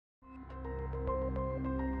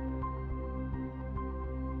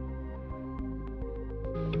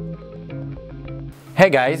Hey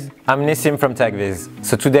guys, I'm Nissim from TechViz.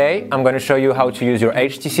 So today I'm going to show you how to use your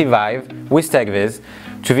HTC Vive with TechViz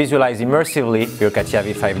to visualize immersively your Catia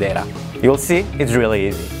V5 data. You'll see, it's really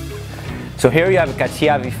easy. So here you have a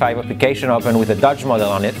Catia V5 application open with a Dodge model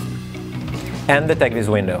on it and the TechViz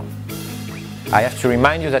window. I have to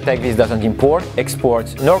remind you that TechViz doesn't import,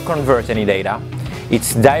 export, nor convert any data.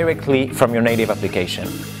 It's directly from your native application.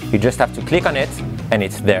 You just have to click on it and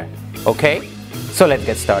it's there. Okay? So let's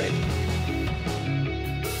get started.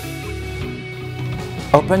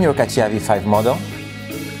 Open your Catia V5 model.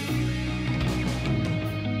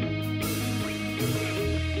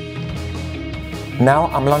 Now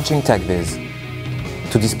I'm launching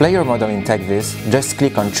TechViz. To display your model in TechViz, just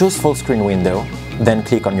click on Choose Full Screen window, then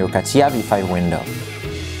click on your Catia V5 window.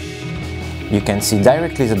 You can see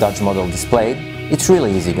directly the Dodge model displayed. It's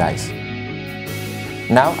really easy, guys.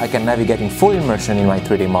 Now I can navigate in full immersion in my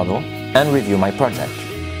 3D model and review my project.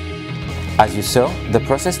 As you saw, the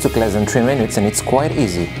process took less than 3 minutes and it's quite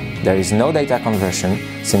easy. There is no data conversion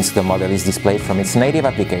since the model is displayed from its native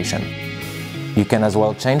application. You can as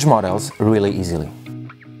well change models really easily.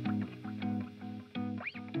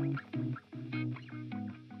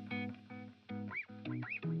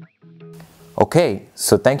 Okay,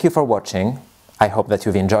 so thank you for watching. I hope that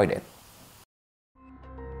you've enjoyed it.